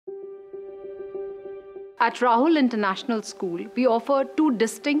At Rahul International School, we offer two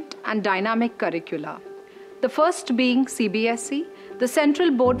distinct and dynamic curricula. The first being CBSE, the Central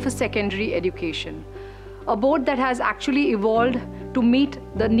Board for Secondary Education, a board that has actually evolved to meet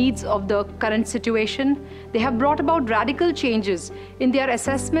the needs of the current situation. They have brought about radical changes in their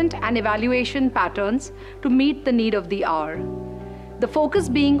assessment and evaluation patterns to meet the need of the hour. The focus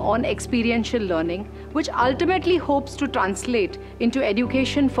being on experiential learning, which ultimately hopes to translate into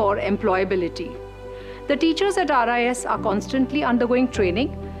education for employability. The teachers at RIS are constantly undergoing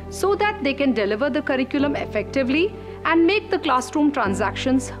training so that they can deliver the curriculum effectively and make the classroom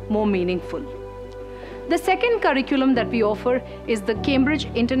transactions more meaningful. The second curriculum that we offer is the Cambridge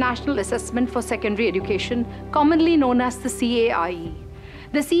International Assessment for Secondary Education, commonly known as the CAIE.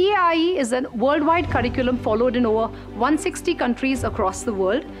 The CAIE is a worldwide curriculum followed in over 160 countries across the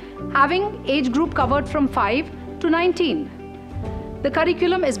world, having age group covered from 5 to 19. The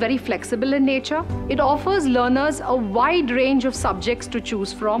curriculum is very flexible in nature. It offers learners a wide range of subjects to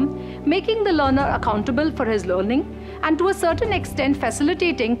choose from, making the learner accountable for his learning and to a certain extent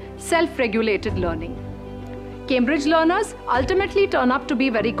facilitating self-regulated learning. Cambridge learners ultimately turn up to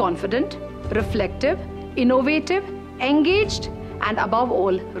be very confident, reflective, innovative, engaged, and above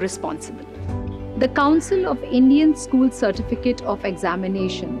all, responsible. The Council of Indian School Certificate of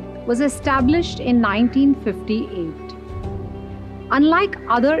Examination was established in 1958. Unlike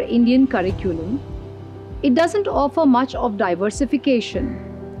other Indian curriculum, it doesn't offer much of diversification,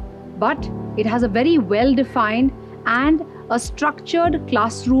 but it has a very well-defined and a structured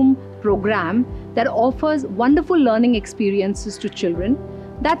classroom program that offers wonderful learning experiences to children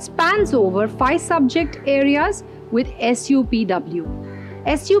that spans over 5 subject areas with SUPW.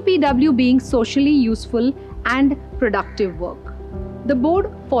 SUPW being socially useful and productive work. The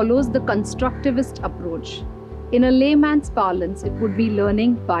board follows the constructivist approach. In a layman's parlance, it would be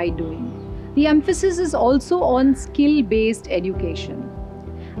learning by doing. The emphasis is also on skill-based education.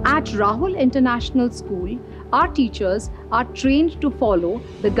 At Rahul International School, our teachers are trained to follow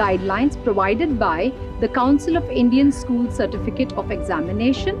the guidelines provided by the Council of Indian School Certificate of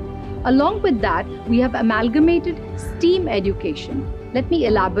Examination. Along with that, we have amalgamated STEAM education. Let me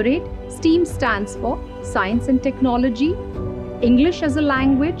elaborate. STEAM stands for Science and Technology, English as a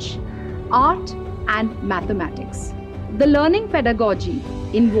Language, Art, and Mathematics. The learning pedagogy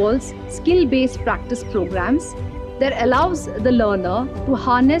involves skill-based practice programs that allows the learner to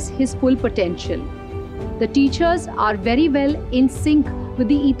harness his full potential. The teachers are very well in sync with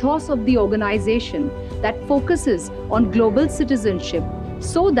the ethos of the organization that focuses on global citizenship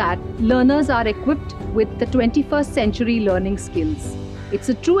so that learners are equipped with the 21st century learning skills. It's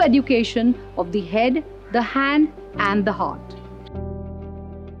a true education of the head, the hand, and the heart.